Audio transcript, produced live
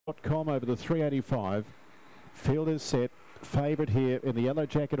R10 over the 385. Field is set. Favourite here in the yellow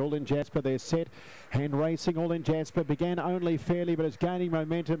jacket, All in Jasper. They're set. Hand racing, All in Jasper began only fairly, but is gaining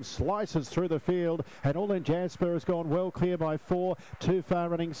momentum. Slices through the field, and All in Jasper has gone well clear by 4. Too far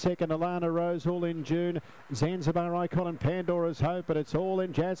running second, Alana Rose, All in June. Zanzibar Icon and Pandora's Hope, but it's All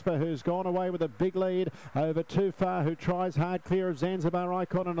in Jasper who's gone away with a big lead over Too Far, who tries hard clear of Zanzibar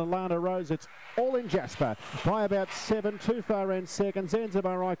Icon and Alana Rose. It's All in Jasper by about 7. Too Far ran second.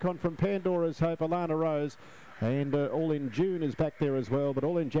 Zanzibar Icon from Pandora's Hope, Alana Rose. And All in June is back there as well, but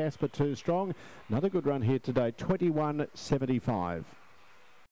All in Jasper too strong. Another good run here today, 21.75.